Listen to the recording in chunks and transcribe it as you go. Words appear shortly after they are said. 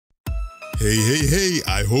Hey,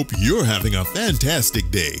 I hope you're having a fantastic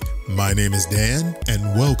day. My name is Dan, and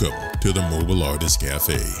welcome to the Mobile Artist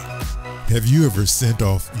Cafe. Have you ever sent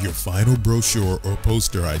off your final brochure or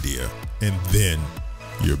poster idea, and then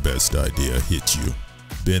your best idea hit you?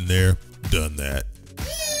 Been there, done that.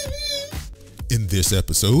 In this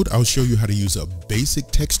episode, I'll show you how to use a basic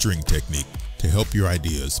texturing technique to help your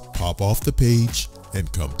ideas pop off the page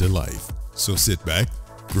and come to life. So sit back,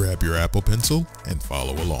 grab your Apple Pencil, and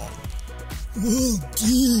follow along. Oh,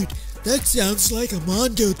 dude, that sounds like a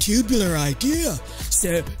Mondo tubular idea.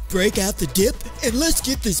 So break out the dip and let's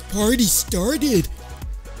get this party started.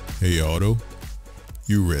 Hey, Otto,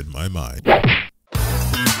 you read my mind.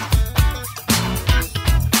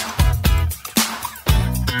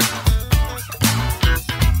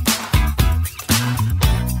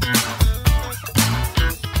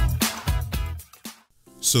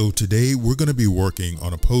 So today we're going to be working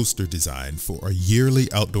on a poster design for a yearly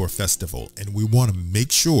outdoor festival, and we want to make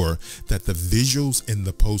sure that the visuals in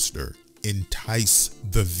the poster entice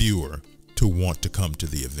the viewer to want to come to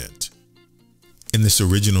the event. In this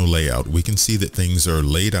original layout, we can see that things are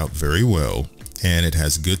laid out very well, and it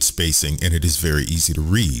has good spacing, and it is very easy to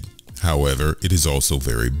read. However, it is also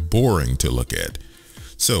very boring to look at.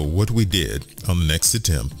 So what we did on the next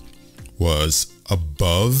attempt was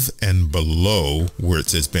above and below where it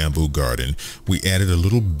says Bamboo Garden, we added a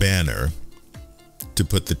little banner to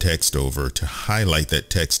put the text over to highlight that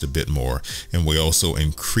text a bit more, and we also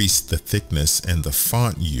increased the thickness and the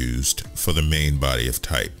font used for the main body of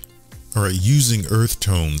type. Alright, using earth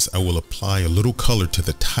tones, I will apply a little color to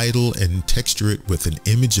the title and texture it with an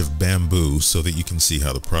image of bamboo so that you can see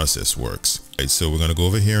how the process works. Right, so we're going to go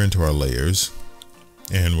over here into our layers,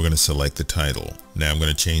 and we're going to select the title. Now I'm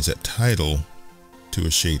going to change that title to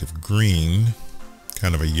a shade of green,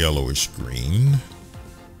 kind of a yellowish green.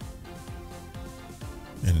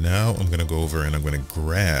 And now I'm going to go over and I'm going to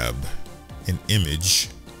grab an image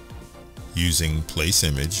using place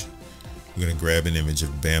image. We're going to grab an image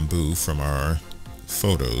of bamboo from our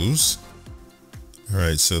photos. All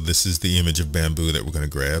right, so this is the image of bamboo that we're going to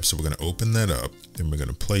grab. So we're going to open that up, then we're going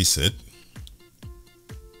to place it.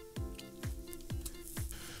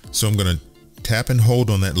 So I'm going to tap and hold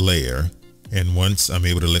on that layer, and once I'm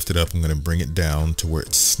able to lift it up, I'm going to bring it down to where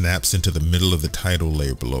it snaps into the middle of the title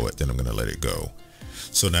layer below it. Then I'm going to let it go.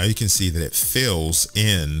 So now you can see that it fills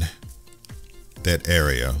in that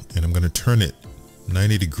area, and I'm going to turn it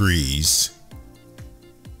 90 degrees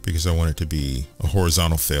because I want it to be a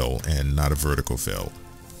horizontal fill and not a vertical fill.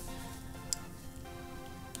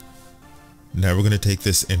 Now we're going to take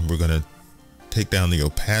this and we're going to take down the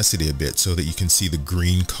opacity a bit so that you can see the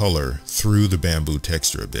green color through the bamboo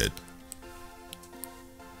texture a bit.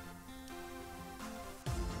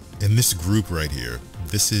 In this group right here,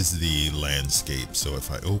 this is the landscape. So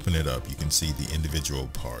if I open it up, you can see the individual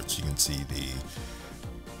parts. You can see the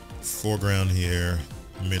foreground here,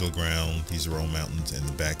 middle ground, these are all mountains, and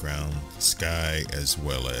the background, sky, as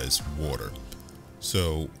well as water.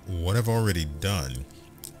 So what I've already done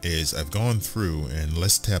is I've gone through, and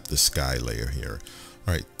let's tap the sky layer here.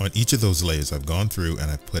 All right, on each of those layers I've gone through and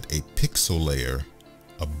I've put a pixel layer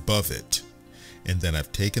above it, and then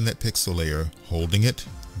I've taken that pixel layer, holding it,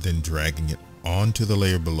 then dragging it onto the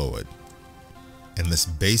layer below it, and that's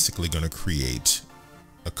basically going to create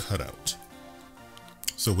a cutout.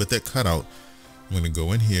 So with that cutout, I'm going to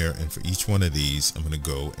go in here, and for each one of these I'm going to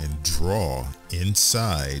go and draw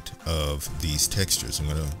inside of these textures. I'm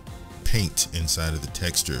going to paint inside of the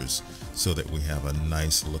textures so that we have a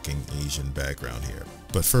nice looking Asian background here.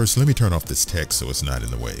 But first, let me turn off this text so it's not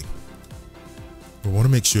in the way. We want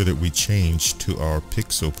to make sure that we change to our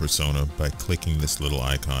pixel persona by clicking this little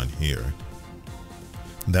icon here.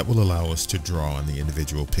 That will allow us to draw on the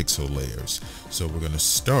individual pixel layers. So we're going to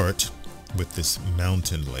start with this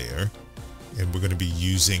mountain layer, and we're going to be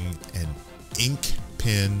using an ink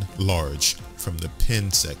pen large from the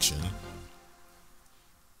pen section.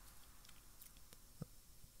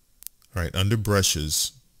 All right, under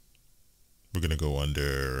brushes, we're going to go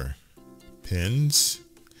under pens,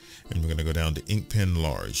 and we're going to go down to ink pen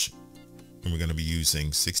large, and we're going to be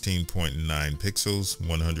using 16.9 pixels,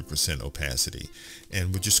 100% opacity,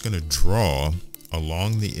 and we're just going to draw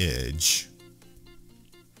along the edge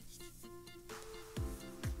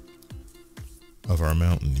of our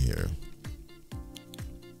mountain here.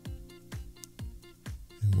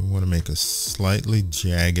 And we want to make a slightly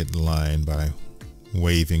jagged line by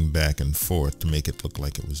waving back and forth to make it look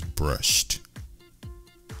like it was brushed,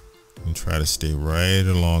 and try to stay right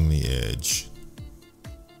along the edge.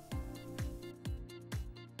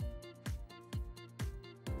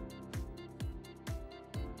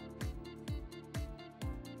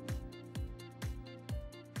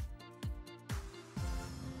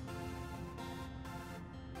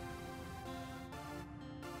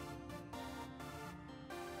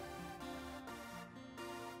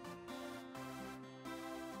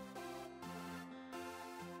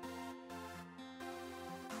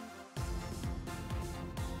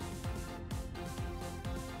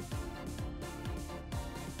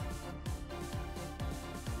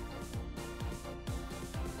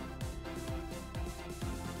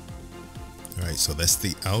 Alright, so that's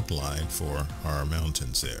the outline for our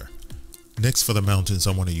mountains there. Next, for the mountains,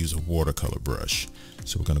 I want to use a watercolor brush.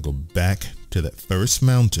 So we're going to go back to that first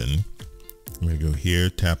mountain. We're going to go here,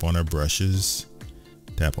 tap on our brushes,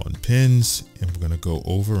 tap on pins, and we're going to go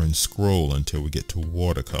over and scroll until we get to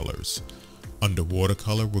watercolors. Under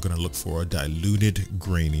watercolor, we're going to look for a diluted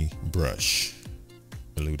grainy brush.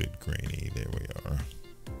 Diluted grainy, there we are.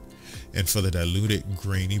 And for the diluted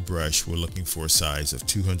grainy brush, we're looking for a size of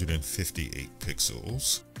 258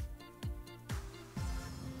 pixels.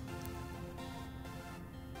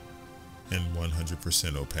 And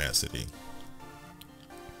 100% opacity.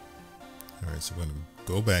 Alright, so we're going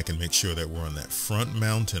to go back and make sure that we're on that front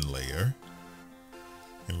mountain layer.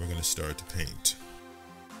 And we're going to start to paint.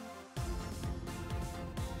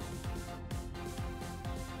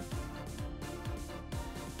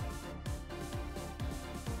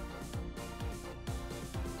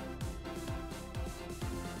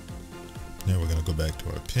 Now we're going to go back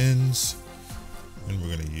to our pens, and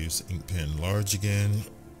we're going to use ink pen large again,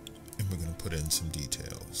 and we're going to put in some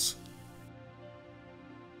details.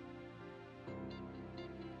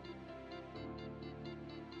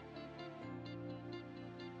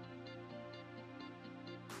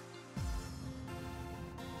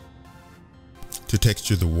 To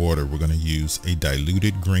texture the water, we're going to use a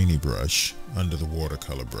diluted grainy brush under the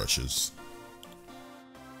watercolor brushes.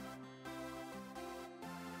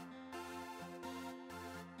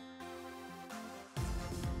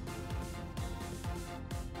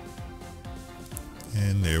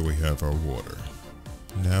 And there we have our water.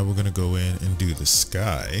 Now we're going to go in and do the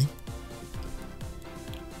sky.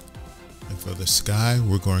 And for the sky,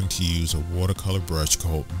 we're going to use a watercolor brush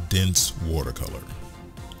called Dense Watercolor.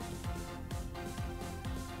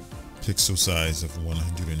 Pixel size of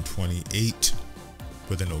 128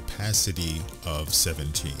 with an opacity of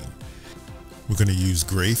 17. We're going to use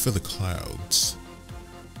gray for the clouds.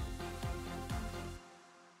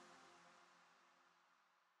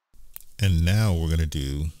 And now we're going to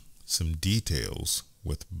do some details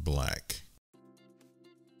with black.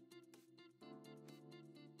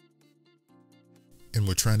 And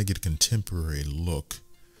we're trying to get a contemporary look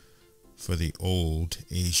for the old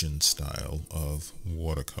Asian style of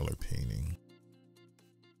watercolor painting.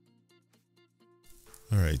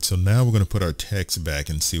 Alright, so now we're going to put our text back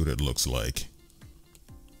and see what it looks like.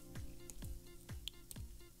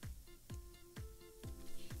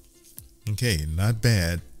 Okay, not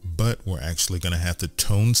bad. But we're actually going to have to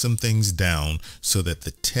tone some things down so that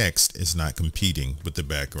the text is not competing with the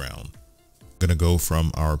background. We're going to go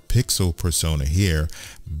from our pixel persona here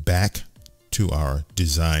back to our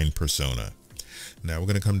design persona. Now we're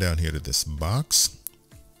going to come down here to this box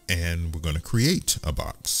and we're going to create a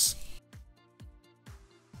box.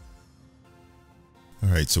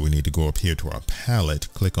 Alright, so we need to go up here to our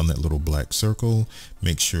palette, click on that little black circle,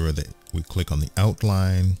 make sure that we click on the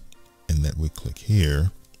outline and that we click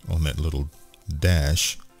here on that little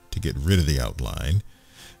dash to get rid of the outline.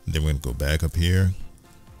 And then we're going to go back up here,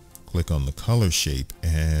 click on the color shape,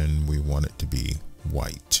 and we want it to be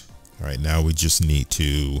white. All right, now we just need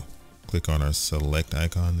to click on our select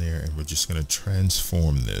icon there, and we're just going to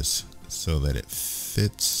transform this so that it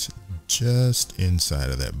fits just inside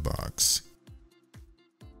of that box.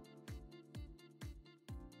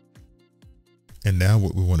 And now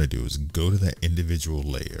what we want to do is go to that individual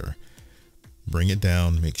layer, bring it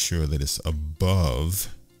down, make sure that it's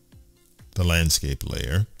above the landscape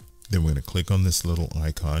layer. Then we're going to click on this little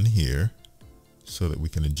icon here so that we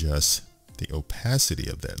can adjust the opacity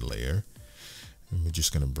of that layer. And we're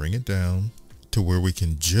just going to bring it down to where we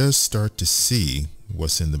can just start to see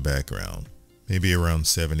what's in the background, maybe around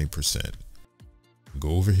 70%.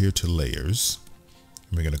 Go over here to layers.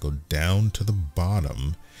 We're going to go down to the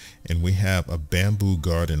bottom, and we have a bamboo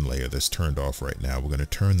garden layer that's turned off right now. We're going to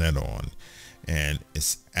turn that on. And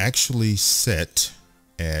it's actually set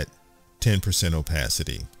at 10%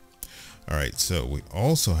 opacity. All right, so we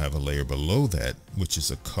also have a layer below that, which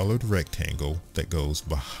is a colored rectangle that goes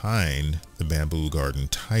behind the bamboo garden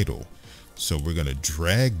title. So we're going to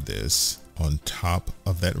drag this on top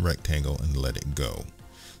of that rectangle and let it go.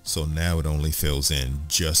 So now it only fills in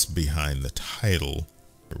just behind the title.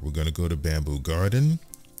 We're going to go to bamboo garden.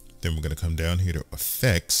 Then we're going to come down here to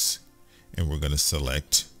effects, and we're going to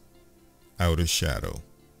select outer shadow.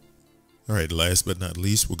 All right, last but not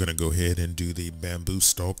least, we're going to go ahead and do the bamboo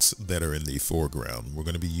stalks that are in the foreground. We're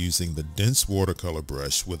going to be using the dense watercolor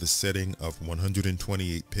brush with a setting of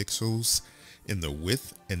 128 pixels in the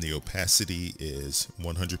width, and the opacity is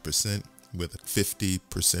 100% with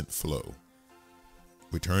 50% flow.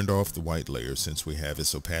 We turned off the white layer since we have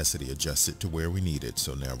its opacity adjusted to where we need it.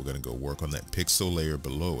 So now we're going to go work on that pixel layer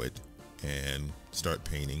below it, and start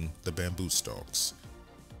painting the bamboo stalks.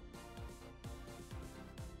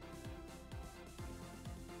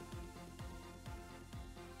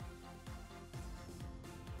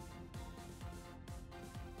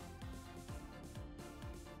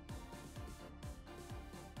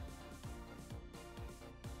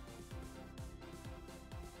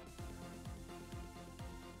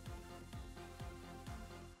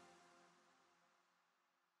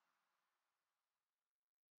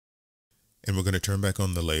 And we're going to turn back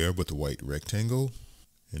on the layer with the white rectangle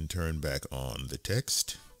and turn back on the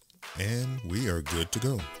text, and we are good to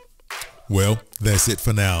go. Well, that's it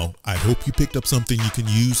for now. I hope you picked up something you can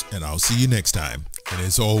use, and I'll see you next time. And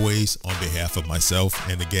as always, on behalf of myself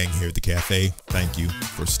and the gang here at the cafe, thank you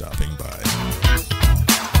for stopping by.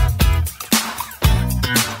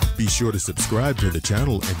 Be sure to subscribe to the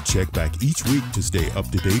channel and check back each week to stay up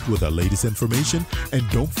to date with our latest information. And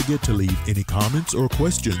don't forget to leave any comments or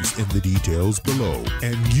questions in the details below.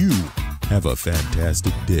 And you have a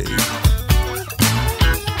fantastic day.